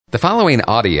The following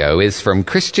audio is from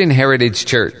Christian Heritage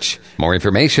Church. More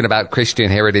information about Christian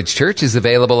Heritage Church is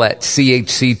available at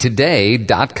chctoday.com.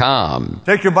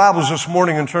 Take your Bibles this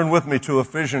morning and turn with me to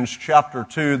Ephesians chapter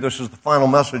 2. This is the final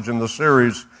message in the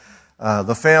series,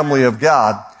 The Family of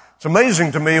God. It's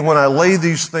amazing to me when I lay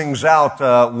these things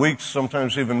out weeks,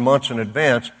 sometimes even months in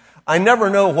advance. I never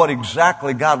know what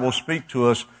exactly God will speak to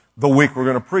us the week we're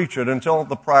going to preach it until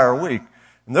the prior week.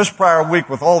 And this prior week,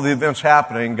 with all the events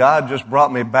happening, God just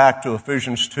brought me back to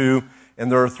Ephesians 2,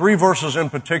 and there are 3 verses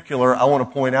in particular I want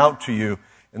to point out to you,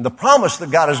 and the promise that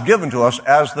God has given to us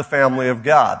as the family of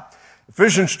God.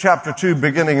 Ephesians chapter 2,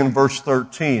 beginning in verse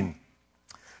 13.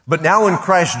 But now in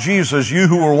Christ Jesus, you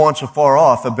who were once afar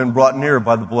off have been brought near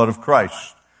by the blood of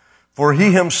Christ. For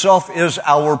he himself is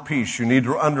our peace. You need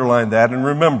to underline that and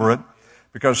remember it,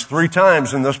 because 3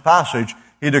 times in this passage,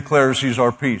 he declares he's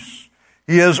our peace.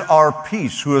 He is our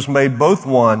peace, who has made both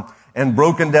one and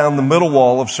broken down the middle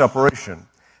wall of separation,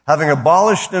 having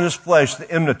abolished in his flesh the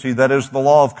enmity, that is, the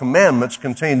law of commandments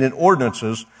contained in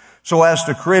ordinances, so as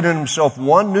to create in himself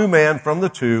one new man from the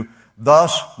two,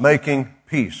 thus making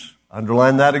peace.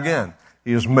 Underline that again.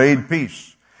 He has made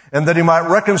peace. And that he might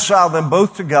reconcile them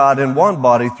both to God in one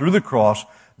body through the cross,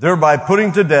 thereby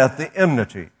putting to death the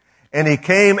enmity. And he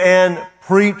came and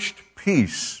preached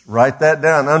peace. Write that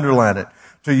down, underline it.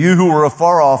 To you who were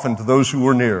afar off and to those who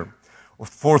were near.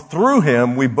 For through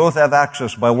him we both have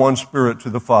access by one Spirit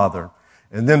to the Father.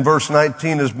 And then verse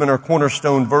 19 has been our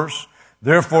cornerstone verse.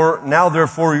 Therefore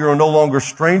you are no longer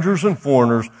strangers and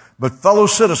foreigners, but fellow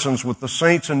citizens with the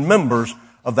saints and members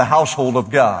of the household of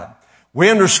God.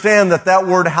 We understand that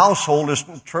word household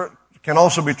can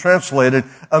also be translated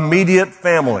immediate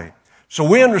family. So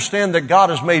we understand that God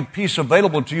has made peace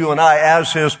available to you and I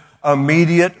as his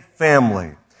immediate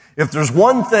family. If there's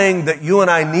one thing that you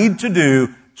and I need to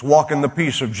do, it's walk in the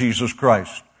peace of Jesus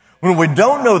Christ. When we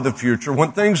don't know the future,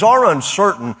 when things are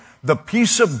uncertain, the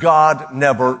peace of God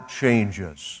never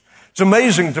changes. It's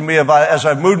amazing to me as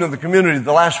I've moved into the community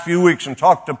the last few weeks and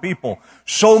talked to people,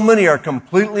 so many are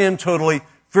completely and totally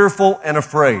fearful and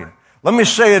afraid. Let me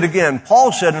say it again.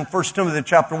 Paul said in 1 Timothy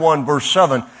chapter 1, verse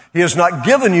 7, he has not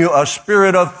given you a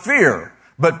spirit of fear,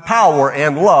 but power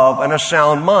and love and a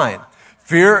sound mind.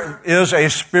 Fear is a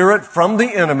spirit from the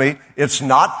enemy. It's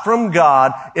not from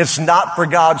God. It's not for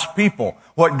God's people.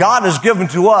 What God has given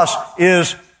to us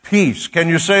is peace. Can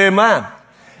you say amen?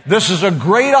 This is a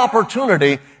great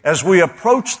opportunity as we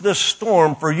approach this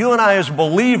storm for you and I as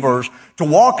believers to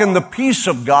walk in the peace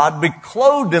of God, be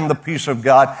clothed in the peace of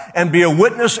God, and be a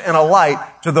witness and a light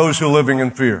to those who are living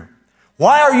in fear.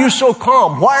 Why are you so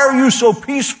calm? Why are you so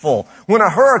peaceful when a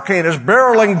hurricane is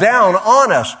barreling down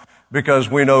on us? Because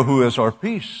we know who is our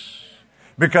peace.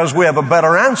 Because we have a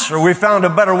better answer. We found a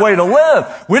better way to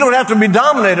live. We don't have to be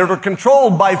dominated or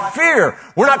controlled by fear.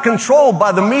 We're not controlled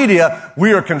by the media.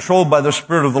 We are controlled by the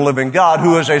Spirit of the living God,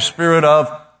 who is a spirit of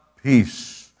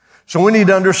peace. So we need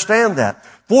to understand that.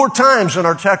 4 times in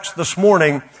our text this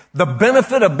morning, the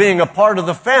benefit of being a part of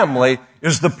the family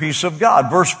is the peace of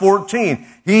God. Verse 14,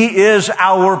 he is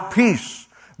our peace.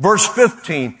 Verse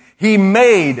 15, he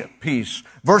made peace.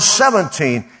 Verse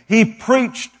 17, he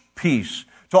preached peace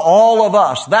to all of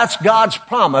us. That's God's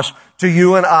promise to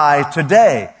you and I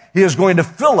today. He is going to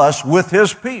fill us with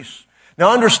his peace.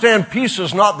 Now understand, peace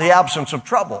is not the absence of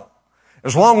trouble.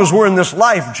 As long as we're in this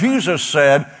life, Jesus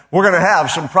said we're going to have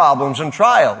some problems and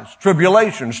trials,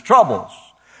 tribulations, troubles.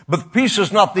 But peace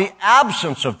is not the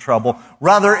absence of trouble.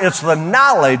 Rather, it's the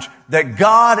knowledge that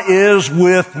God is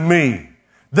with me.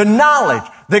 The knowledge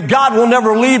that God will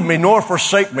never leave me nor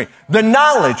forsake me. The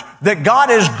knowledge that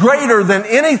God is greater than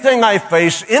anything I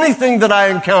face, anything that I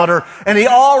encounter, and he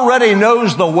already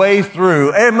knows the way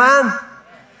through. Amen?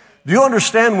 Do you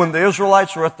understand when the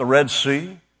Israelites were at the Red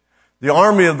Sea? The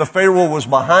army of the Pharaoh was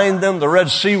behind them. The Red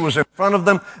Sea was in front of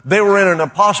them. They were in an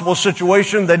impossible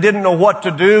situation. They didn't know what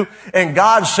to do. And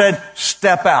God said,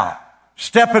 step out.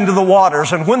 Step into the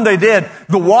waters. And when they did,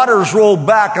 the waters rolled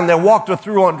back and they walked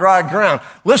through on dry ground.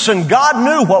 Listen, God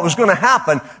knew what was going to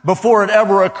happen before it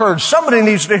ever occurred. Somebody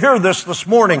needs to hear this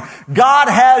morning. God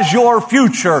has your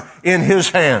future in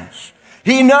his hands.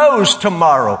 He knows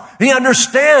tomorrow. He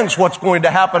understands what's going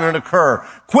to happen and occur.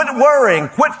 Quit worrying.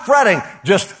 Quit fretting.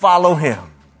 Just follow him.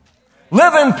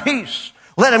 Live in peace.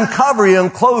 Let him cover you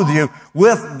and clothe you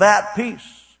with that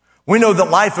peace. We know that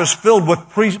life is filled with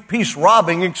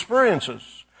peace-robbing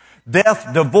experiences.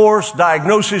 Death, divorce,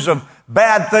 diagnoses of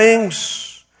bad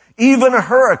things. Even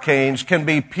hurricanes can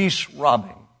be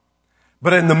peace-robbing.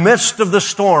 But in the midst of the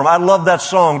storm, I love that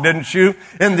song, didn't you?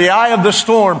 In the eye of the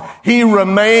storm, he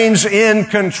remains in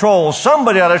control.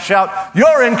 Somebody ought to shout,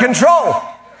 you're in control.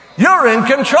 You're in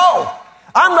control.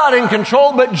 I'm not in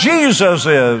control, but Jesus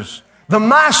is. The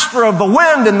master of the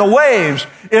wind and the waves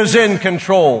is in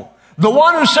control. The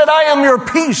one who said, I am your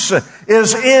peace,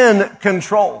 is in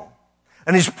control.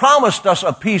 And he's promised us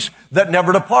a peace that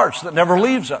never departs, that never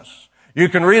leaves us. You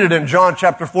can read it in John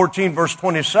chapter 14, verse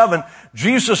 27.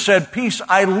 Jesus said, peace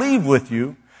I leave with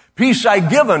you, peace I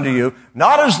give unto you.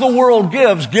 Not as the world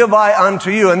gives, give I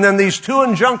unto you. And then these two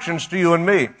injunctions to you and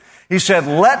me. He said,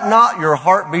 let not your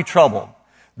heart be troubled.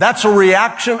 That's a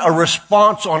reaction, a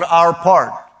response on our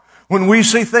part. When we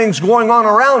see things going on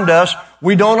around us,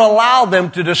 we don't allow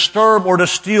them to disturb or to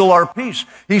steal our peace.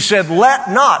 He said, let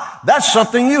not. That's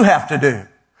something you have to do.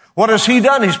 What has he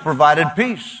done? He's provided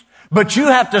peace. But you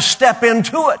have to step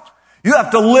into it. You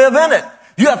have to live in it.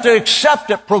 You have to accept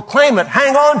it, proclaim it,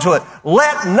 hang on to it.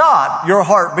 Let not your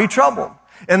heart be troubled.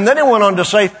 And then he went on to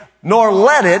say, nor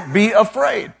let it be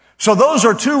afraid. So those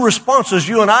are two responses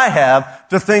you and I have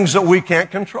to things that we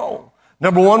can't control.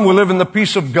 Number one, we live in the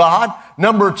peace of God.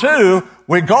 Number two,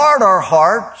 we guard our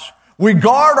hearts. We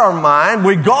guard our mind.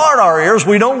 We guard our ears.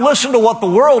 We don't listen to what the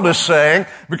world is saying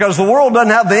because the world doesn't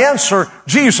have the answer.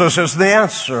 Jesus is the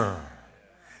answer.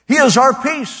 He is our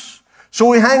peace. So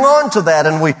we hang on to that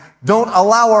and we don't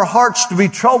allow our hearts to be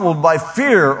troubled by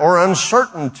fear or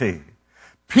uncertainty.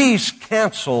 Peace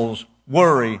cancels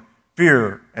worry,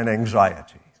 fear, and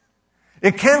anxiety.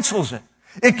 It cancels it.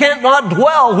 It can't not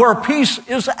dwell where peace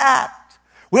is at.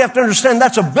 We have to understand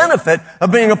that's a benefit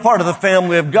of being a part of the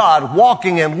family of God,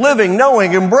 walking and living,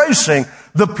 knowing, embracing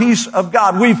the peace of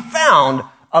God. We've found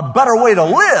a better way to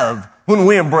live when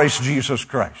we embrace Jesus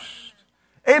Christ.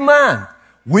 Amen.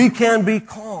 We can be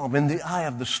calm in the eye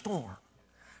of the storm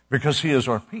because he is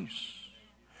our peace.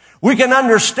 We can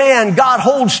understand God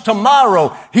holds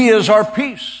tomorrow. He is our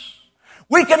peace.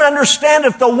 We can understand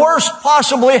if the worst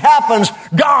possibly happens,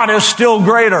 God is still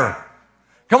greater.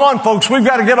 Come on, folks, we've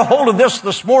got to get a hold of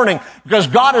this morning because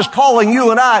God is calling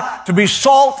you and I to be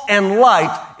salt and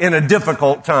light in a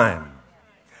difficult time.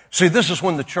 See, this is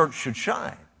when the church should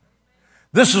shine.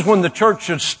 This is when the church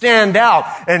should stand out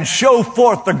and show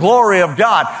forth the glory of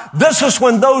God. This is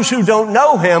when those who don't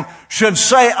know him should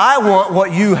say, I want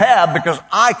what you have because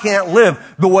I can't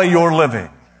live the way you're living.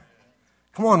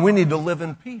 Come on, we need to live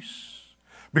in peace.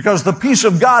 Because the peace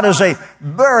of God is a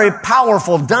very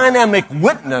powerful, dynamic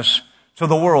witness to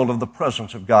the world of the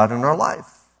presence of God in our life.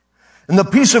 And the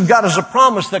peace of God is a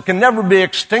promise that can never be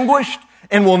extinguished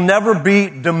and will never be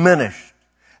diminished.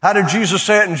 How did Jesus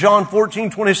say it in John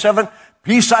 14:27?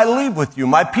 Peace I leave with you,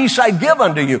 my peace I give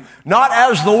unto you. Not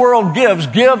as the world gives,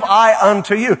 give I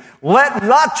unto you. Let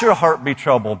not your heart be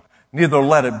troubled, neither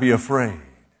let it be afraid.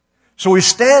 So we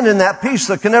stand in that peace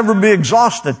that can never be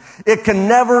exhausted. It can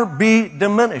never be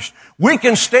diminished. We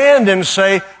can stand and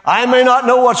say, I may not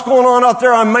know what's going on out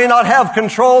there. I may not have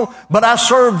control, but I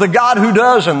serve the God who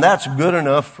does, and that's good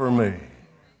enough for me.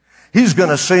 He's going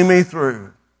to see me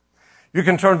through. You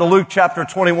can turn to Luke chapter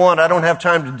 21. I don't have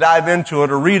time to dive into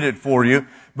it or read it for you.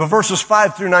 But verses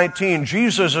 5 through 19,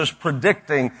 Jesus is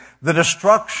predicting the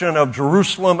destruction of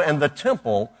Jerusalem and the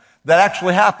temple that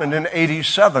actually happened in AD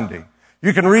 70.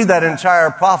 You can read that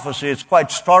entire prophecy. It's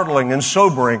quite startling and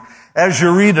sobering as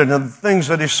you read it and the things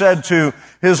that he said to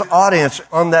his audience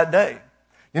on that day.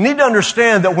 You need to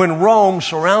understand that when Rome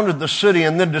surrounded the city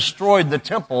and then destroyed the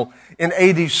temple in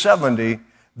AD 70,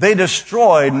 they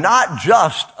destroyed not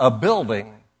just a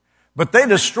building, but they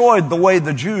destroyed the way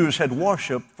the Jews had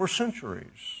worshiped for centuries.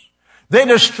 They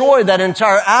destroyed that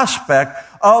entire aspect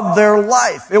of their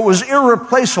life. It was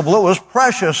irreplaceable. It was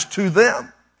precious to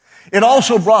them. It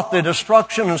also brought the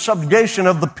destruction and subjugation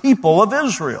of the people of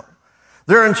Israel.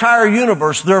 Their entire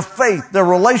universe, their faith, their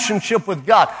relationship with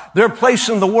God, their place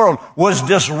in the world was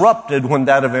disrupted when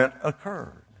that event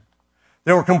occurred.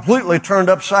 They were completely turned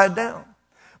upside down.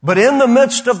 But in the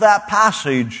midst of that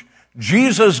passage,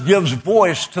 Jesus gives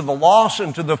voice to the loss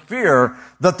and to the fear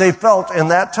that they felt in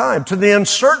that time, to the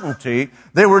uncertainty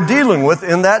they were dealing with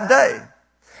in that day.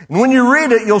 And when you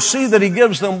read it, you'll see that he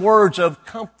gives them words of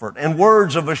comfort and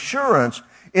words of assurance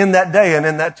in that day and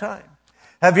in that time.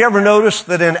 Have you ever noticed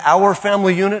that in our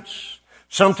family units,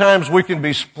 sometimes we can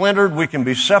be splintered, we can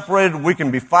be separated, we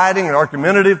can be fighting and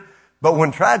argumentative, but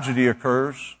when tragedy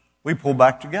occurs, we pull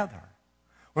back together.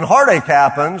 When heartache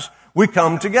happens, we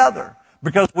come together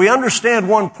because we understand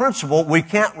one principle: we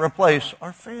can't replace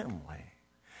our family.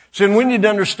 See, and we need to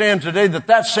understand today that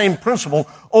that same principle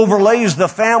overlays the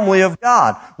family of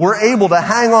God. We're able to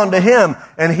hang on to him,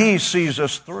 and he sees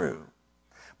us through.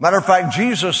 Matter of fact,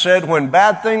 Jesus said when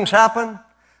bad things happen,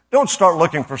 don't start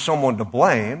looking for someone to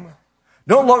blame.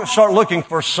 Don't start looking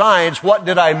for signs, what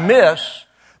did I miss?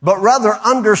 But rather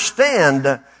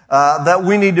understand that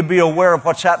we need to be aware of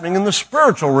what's happening in the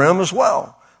spiritual realm as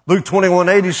well. Luke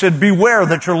 21:8, he said, beware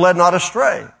that you're led not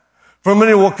astray. For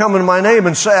many will come in my name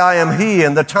and say, I am he,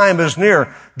 and the time is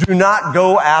near. Do not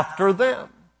go after them.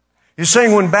 He's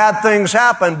saying when bad things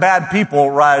happen, bad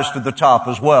people rise to the top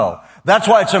as well. That's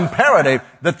why it's imperative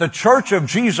that the church of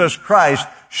Jesus Christ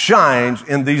shines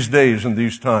in these days and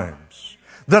these times.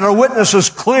 That our witness is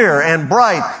clear and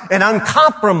bright and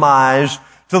uncompromised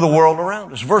to the world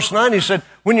around us. Verse 9, he said,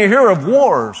 when you hear of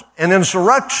wars and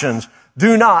insurrections,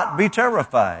 do not be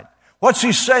terrified. What's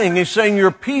he saying? He's saying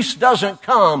your peace doesn't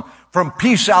come from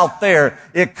peace out there.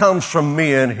 It comes from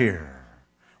me in here.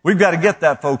 We've got to get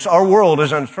that, folks. Our world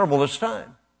is in trouble this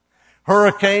time.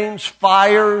 Hurricanes,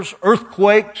 fires,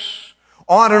 earthquakes,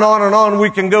 on and on and on we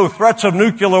can go. Threats of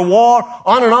nuclear war,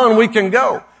 on and on we can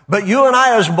go. But you and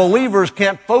I as believers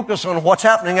can't focus on what's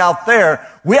happening out there.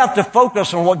 We have to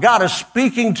focus on what God is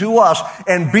speaking to us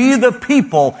and be the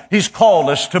people He's called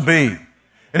us to be.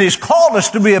 And He's called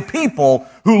us to be a people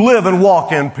who live and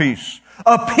walk in peace.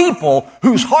 A people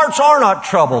whose hearts are not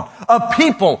troubled. A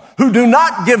people who do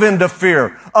not give in to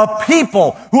fear. A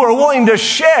people who are willing to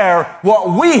share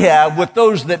what we have with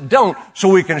those that don't so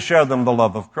we can share them the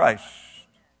love of Christ.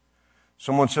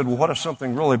 Someone said, well, what if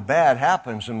something really bad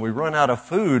happens and we run out of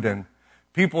food and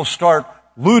people start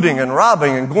looting and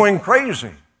robbing and going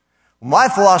crazy? My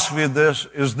philosophy of this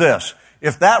is this.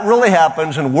 If that really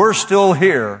happens and we're still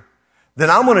here, then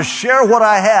I'm going to share what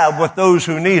I have with those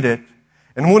who need it.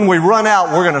 And when we run out,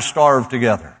 we're going to starve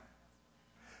together.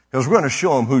 Because we're going to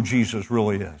show them who Jesus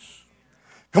really is.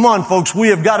 Come on, folks, we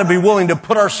have got to be willing to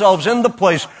put ourselves in the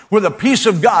place where the peace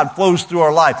of God flows through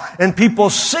our life. And people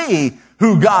see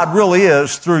who God really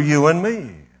is through you and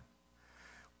me.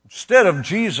 Instead of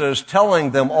Jesus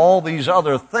telling them all these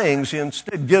other things, He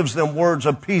instead gives them words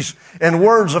of peace and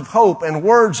words of hope and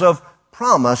words of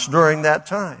promise during that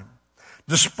time.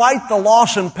 Despite the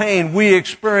loss and pain we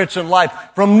experience in life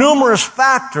from numerous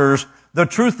factors, the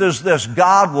truth is this: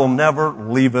 God will never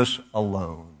leave us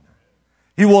alone.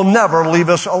 He will never leave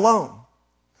us alone.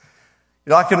 You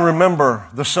know, I can remember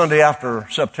the Sunday after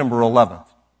September 11th.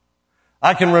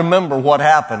 I can remember what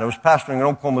happened. I was pastoring in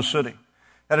Oklahoma City.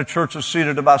 Had a church that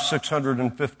seated about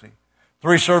 650.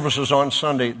 3 services on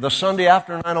Sunday. The Sunday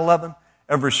after 9/11,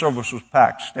 every service was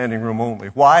packed, standing room only.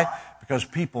 Why? Because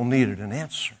people needed an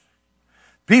answer.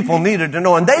 People needed to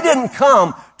know, and they didn't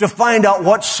come to find out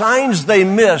what signs they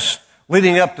missed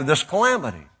leading up to this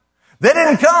calamity. They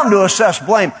didn't come to assess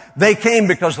blame. They came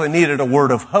because they needed a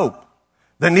word of hope.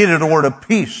 They needed a word of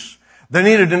peace. They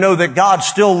needed to know that God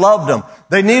still loved them.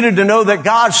 They needed to know that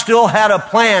God still had a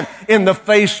plan in the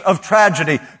face of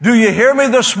tragedy. Do you hear me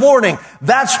this morning?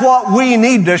 That's what we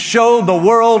need to show the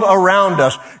world around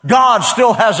us. God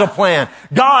still has a plan.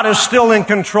 God is still in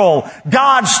control.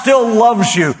 God still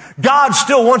loves you. God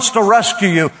still wants to rescue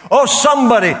you. Oh,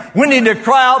 somebody, we need to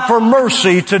cry out for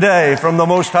mercy today from the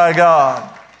Most High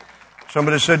God.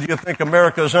 Somebody said, do you think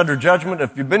America is under judgment?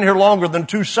 If you've been here longer than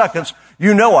 2 seconds,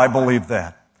 you know I believe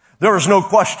that. There is no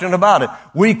question about it.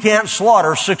 We can't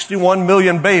slaughter 61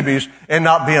 million babies and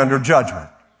not be under judgment.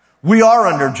 We are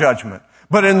under judgment.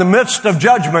 But in the midst of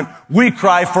judgment, we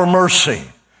cry for mercy.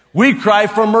 We cry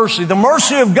for mercy. The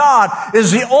mercy of God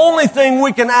is the only thing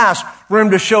we can ask for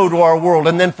Him to show to our world,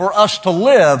 and then for us to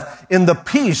live in the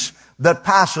peace that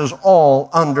passes all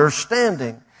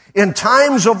understanding. In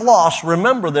times of loss,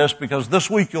 remember this, because this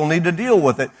week you'll need to deal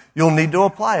with it. You'll need to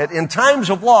apply it. In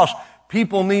times of loss,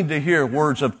 people need to hear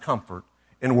words of comfort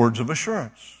and words of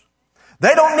assurance.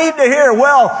 They don't need to hear,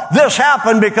 well, this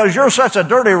happened because you're such a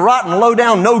dirty, rotten,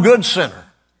 low-down, no-good sinner.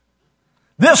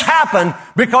 This happened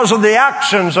because of the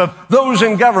actions of those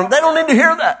in government. They don't need to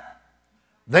hear that.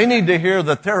 They need to hear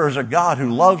that there is a God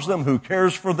who loves them, who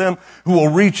cares for them, who will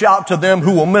reach out to them,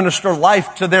 who will minister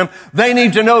life to them. They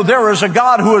need to know there is a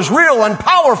God who is real and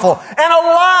powerful and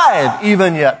alive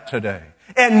even yet today.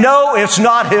 And no, it's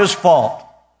not His fault.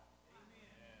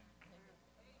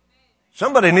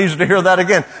 Somebody needs to hear that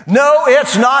again. No,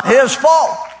 it's not His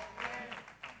fault.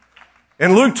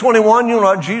 In Luke 21, you know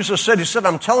what Jesus said? He said,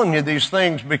 I'm telling you these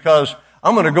things because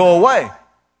I'm going to go away.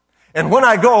 And when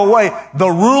I go away, the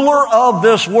ruler of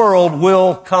this world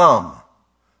will come.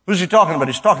 Who's He talking about?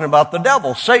 He's talking about the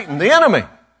devil, Satan, the enemy.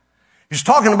 He's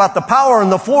talking about the power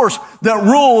and the force that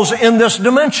rules in this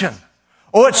dimension.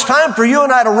 Oh, it's time for you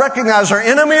and I to recognize our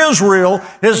enemy is real.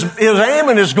 His aim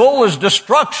and his goal is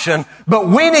destruction, but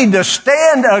we need to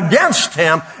stand against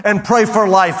him and pray for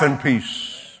life and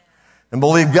peace and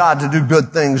believe God to do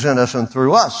good things in us and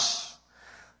through us.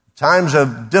 Times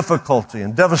of difficulty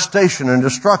and devastation and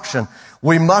destruction,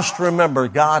 we must remember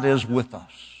God is with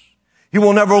us. He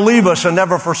will never leave us and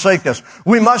never forsake us.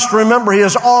 We must remember He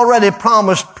has already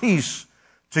promised peace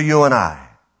to you and I.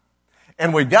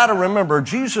 And we've got to remember,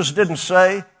 Jesus didn't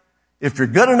say, if you're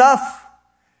good enough,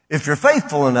 if you're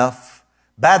faithful enough,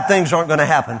 bad things aren't going to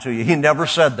happen to you. He never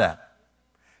said that.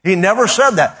 He never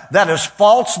said that. That is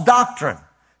false doctrine.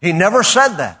 He never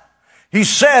said that. He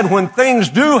said, when things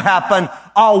do happen,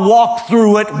 I'll walk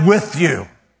through it with you.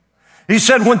 He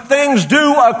said, when things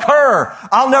do occur,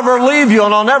 I'll never leave you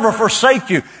and I'll never forsake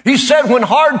you. He said, when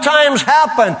hard times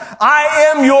happen,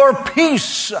 I am your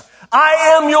peace.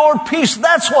 I am your peace.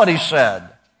 That's what He said.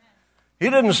 He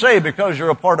didn't say, because you're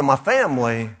a part of my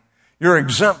family, you're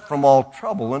exempt from all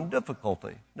trouble and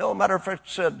difficulty. No, matter of fact,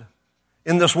 He said,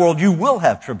 in this world you will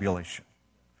have tribulation.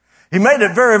 He made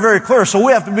it very, very clear, so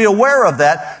we have to be aware of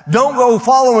that. Don't go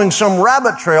following some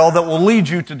rabbit trail that will lead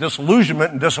you to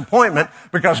disillusionment and disappointment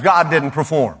because God didn't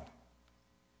perform.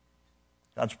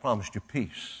 God's promised you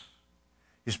peace.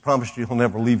 He's promised you He'll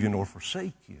never leave you nor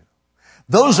forsake you.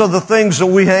 Those are the things that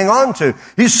we hang on to.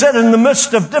 He said in the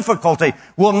midst of difficulty,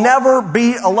 we'll never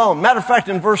be alone. Matter of fact,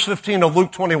 in verse 15 of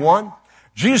Luke 21,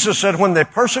 Jesus said, when they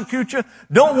persecute you,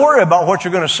 don't worry about what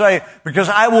you're going to say because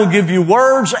I will give you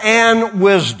words and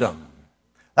wisdom.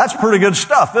 That's pretty good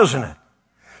stuff, isn't it?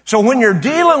 So when you're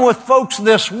dealing with folks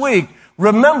this week,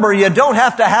 remember you don't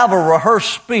have to have a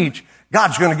rehearsed speech.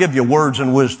 God's going to give you words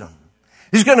and wisdom.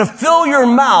 He's going to fill your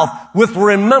mouth with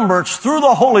remembrance through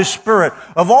the Holy Spirit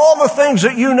of all the things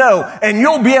that you know, and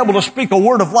you'll be able to speak a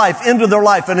word of life into their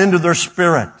life and into their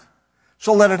spirit.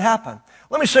 So let it happen.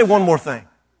 Let me say one more thing.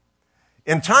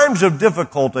 In times of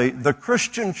difficulty, the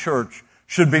Christian church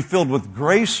should be filled with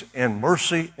grace and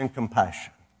mercy and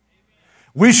compassion.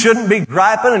 We shouldn't be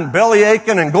griping and belly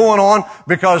aching and going on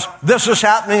because this is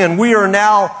happening and we are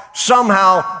now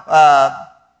somehow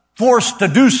forced to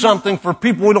do something for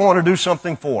people we don't want to do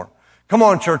something for. Come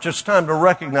on, church, it's time to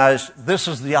recognize this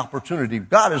is the opportunity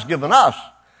God has given us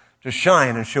to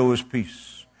shine and show His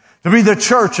peace. To be the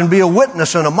church and be a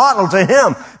witness and a model to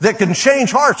Him that can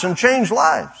change hearts and change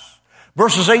lives.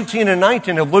 Verses 18 and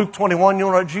 19 of Luke 21, you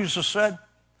know what Jesus said?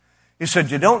 He said,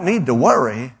 you don't need to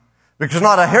worry because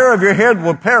not a hair of your head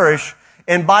will perish,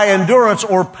 and by endurance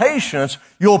or patience,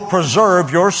 you'll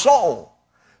preserve your soul.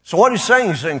 So what He's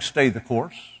saying, stay the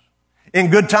course. In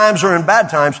good times or in bad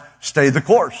times, stay the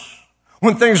course.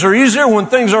 When things are easier, when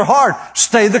things are hard,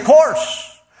 stay the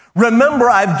course. Remember,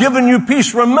 I've given you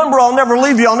peace. Remember, I'll never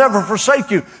leave you. I'll never forsake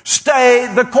you.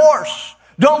 Stay the course.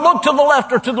 Don't look to the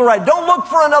left or to the right. Don't look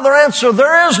for another answer.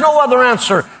 There is no other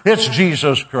answer. It's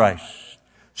Jesus Christ.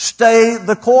 Stay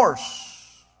the course.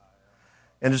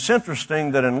 And it's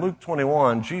interesting that in Luke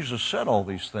 21, Jesus said all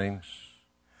these things,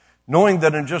 knowing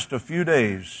that in just a few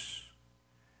days,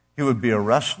 He would be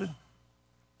arrested,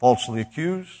 falsely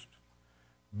accused,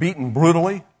 beaten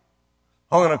brutally,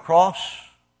 hung on a cross,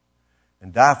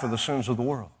 and die for the sins of the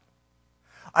world.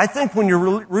 I think when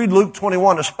you read Luke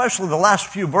 21, especially the last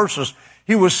few verses,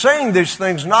 He was saying these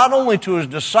things not only to His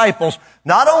disciples,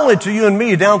 not only to you and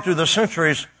me down through the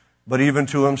centuries, but even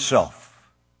to Himself.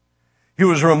 He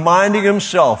was reminding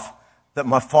Himself that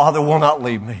my Father will not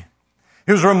leave me.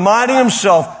 He was reminding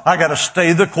Himself, I got to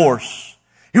stay the course.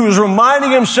 He was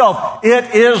reminding Himself,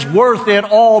 it is worth it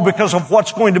all because of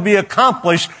what's going to be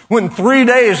accomplished when 3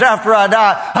 days after I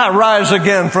die, I rise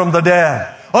again from the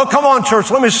dead. Oh, come on,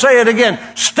 church, let me say it again.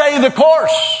 Stay the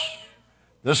course.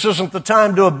 This isn't the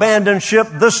time to abandon ship.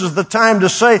 This is the time to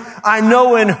say, I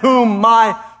know in whom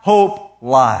my hope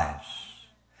lies.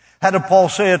 How did Paul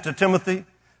say it to Timothy?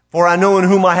 For I know in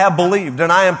whom I have believed,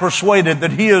 and I am persuaded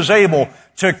that He is able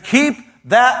to keep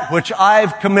that which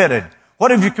I've committed.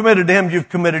 What have you committed to Him? You've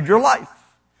committed your life.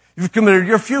 You've committed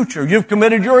your future. You've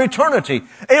committed your eternity.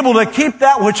 Able to keep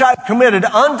that which I've committed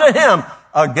unto Him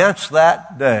against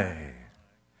that day.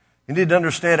 You need to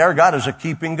understand our God is a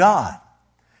keeping God.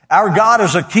 Our God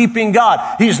is a keeping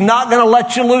God. He's not going to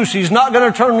let you loose. He's not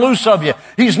going to turn loose of you.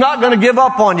 He's not going to give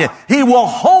up on you. He will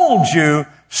hold you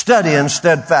steady and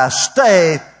steadfast.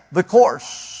 Stay the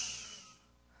course.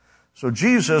 So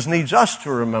Jesus needs us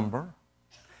to remember,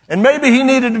 and maybe He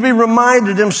needed to be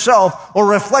reminded himself or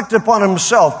reflect upon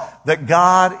himself that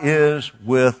God is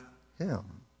with him.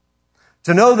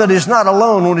 To know that He's not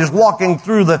alone when He's walking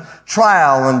through the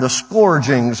trial and the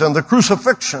scourgings and the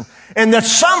crucifixion, and that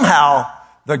somehow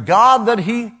the God that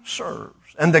He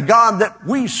serves and the God that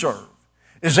we serve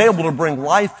is able to bring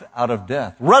life out of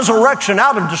death, resurrection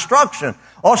out of destruction.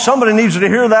 Oh, somebody needs to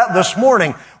hear that this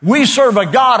morning. We serve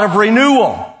a God of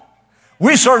renewal.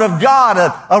 We serve a God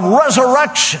of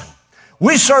resurrection.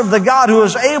 We serve the God who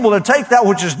is able to take that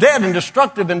which is dead and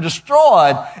destructive and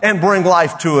destroyed and bring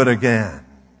life to it again.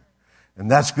 And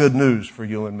that's good news for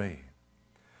you and me.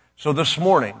 So this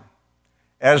morning,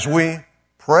 as we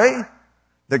pray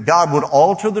that God would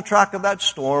alter the track of that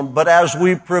storm, but as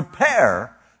we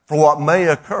prepare for what may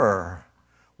occur,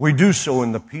 we do so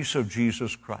in the peace of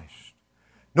Jesus Christ,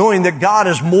 knowing that God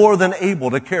is more than able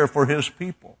to care for His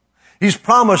people. He's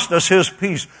promised us His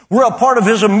peace. We're a part of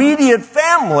His immediate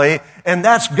family, and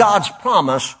that's God's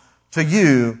promise to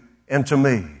you and to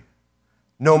me,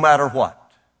 no matter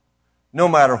what. No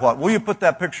matter what. Will you put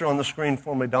that picture on the screen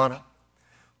for me, Donna?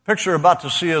 Picture you're about to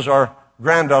see is our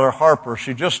granddaughter, Harper.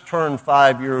 She just turned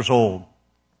 5 years old.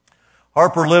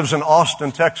 Harper lives in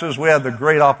Austin, Texas. We had the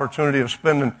great opportunity of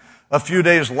spending a few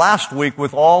days last week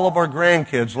with all of our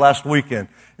grandkids last weekend.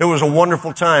 It was a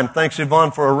wonderful time. Thanks,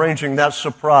 Yvonne, for arranging that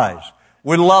surprise.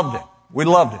 We loved it. We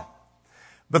loved it.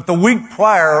 But the week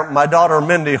prior, my daughter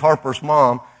Mindy, Harper's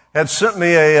mom, had sent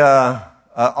me a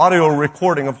audio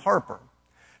recording of Harper.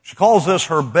 She calls this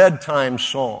her bedtime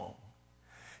song.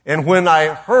 And when I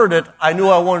heard it, I knew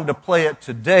I wanted to play it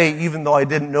today, even though I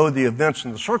didn't know the events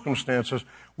and the circumstances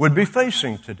would be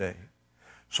facing today.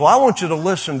 So I want you to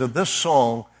listen to this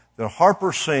song that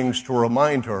Harper sings to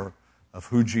remind her of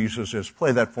who Jesus is.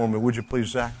 Play that for me, would you please,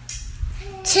 Zach?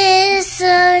 'Tis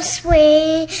so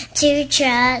sweet to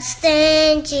trust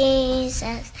in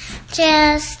Jesus,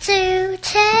 just to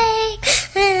take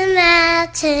Him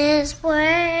at His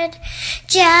word,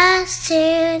 just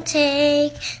to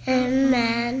take Him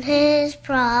at His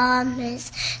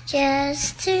promise,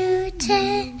 just to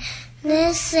take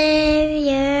the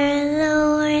Savior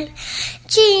Lord.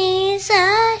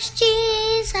 Jesus,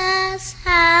 Jesus,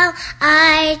 how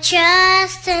I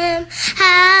trust Him,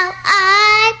 how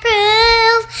I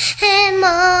prove Him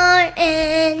more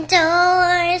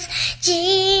indoors.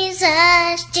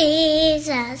 Jesus,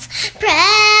 Jesus,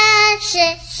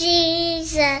 precious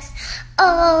Jesus,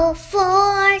 oh,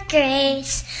 for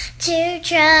grace to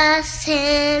trust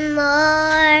Him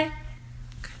more.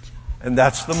 And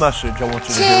that's the message I want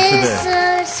you to hear today. 'Tis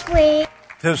so sweet.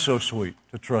 'Tis so sweet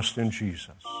to trust in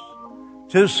Jesus.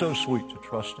 'Tis so sweet to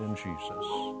trust in Jesus.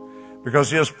 Because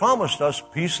He has promised us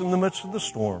peace in the midst of the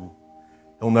storm.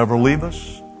 He'll never leave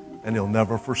us, and He'll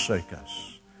never forsake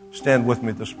us. Stand with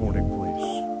me this morning, please.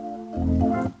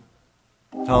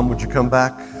 Tom, would you come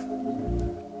back?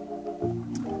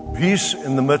 Peace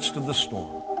in the midst of the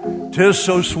storm. 'Tis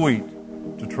so sweet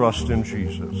to trust in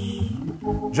Jesus.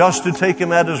 Just to take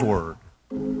Him at His word.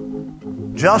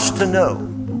 Just to know,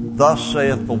 thus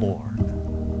saith the Lord.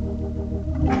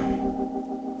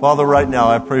 Father, right now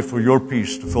I pray for your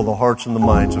peace to fill the hearts and the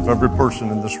minds of every person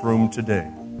in this room today.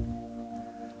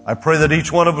 I pray that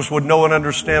each one of us would know and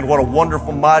understand what a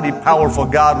wonderful, mighty, powerful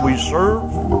God we serve.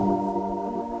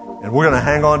 And we're going to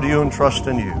hang on to you and trust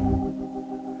in you.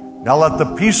 Now let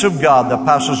the peace of God that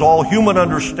passes all human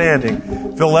understanding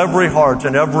fill every heart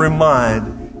and every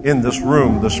mind in this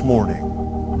room this morning.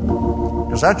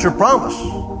 Because that's your promise.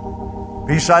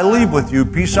 Peace I leave with you,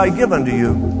 peace I give unto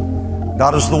you.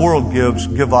 Not as the world gives,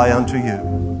 give I unto you.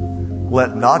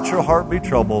 Let not your heart be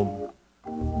troubled,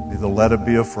 neither let it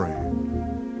be afraid.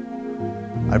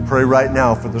 I pray right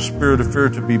now for the spirit of fear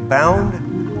to be bound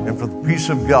and for the peace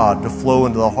of God to flow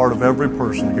into the heart of every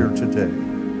person here today.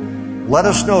 Let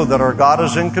us know that our God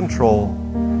is in control.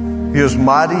 He is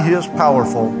mighty, He is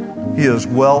powerful, He is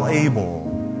well able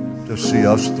to see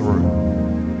us through.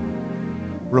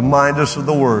 Remind us of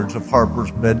the words of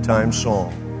Harper's bedtime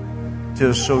song.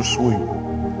 'Tis so sweet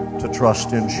to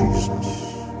trust in Jesus.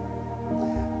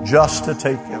 Just to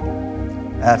take Him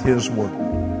at His word.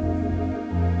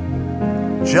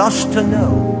 Just to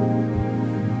know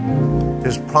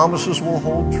His promises will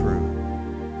hold true.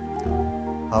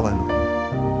 Hallelujah.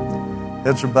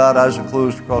 Heads are bowed, eyes are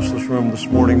closed across this room this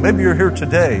morning. Maybe you're here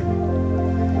today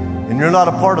and you're not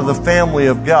a part of the family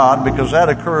of God, because that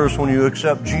occurs when you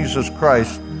accept Jesus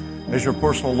Christ as your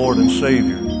personal Lord and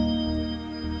Savior.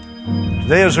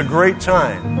 Today is a great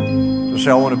time to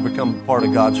say, I want to become a part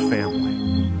of God's family.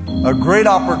 A great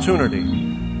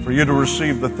opportunity for you to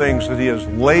receive the things that He has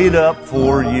laid up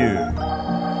for you.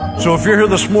 So if you're here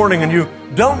this morning and you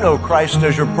don't know Christ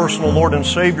as your personal Lord and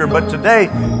Savior, but today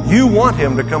you want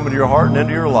Him to come into your heart and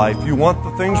into your life, you want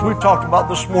the things we've talked about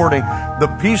this morning, the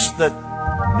peace that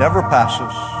never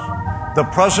passes, the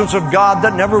presence of God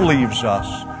that never leaves us,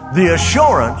 the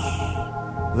assurance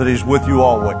that He's with you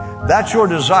always. That's your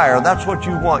desire. That's what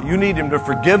you want. You need Him to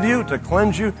forgive you, to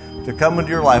cleanse you, to come into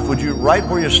your life. Would you, right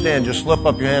where you stand, just slip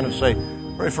up your hand and say,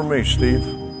 pray for me, Steve.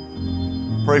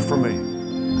 Pray for me.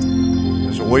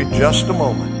 As I wait just a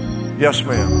moment. Yes,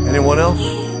 ma'am. Anyone else?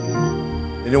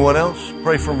 Anyone else?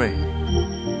 Pray for me.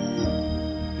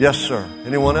 Yes, sir.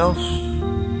 Anyone else?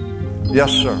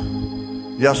 Yes, sir.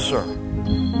 Yes, sir.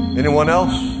 Anyone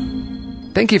else?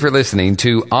 Thank you for listening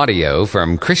to audio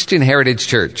from Christian Heritage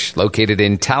Church, located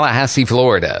in Tallahassee,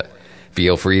 Florida.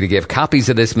 Feel free to give copies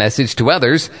of this message to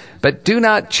others, but do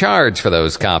not charge for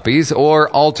those copies or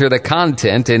alter the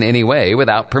content in any way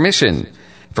without permission.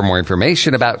 For more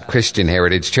information about Christian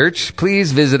Heritage Church,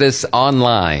 please visit us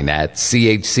online at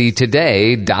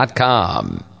chctoday.com.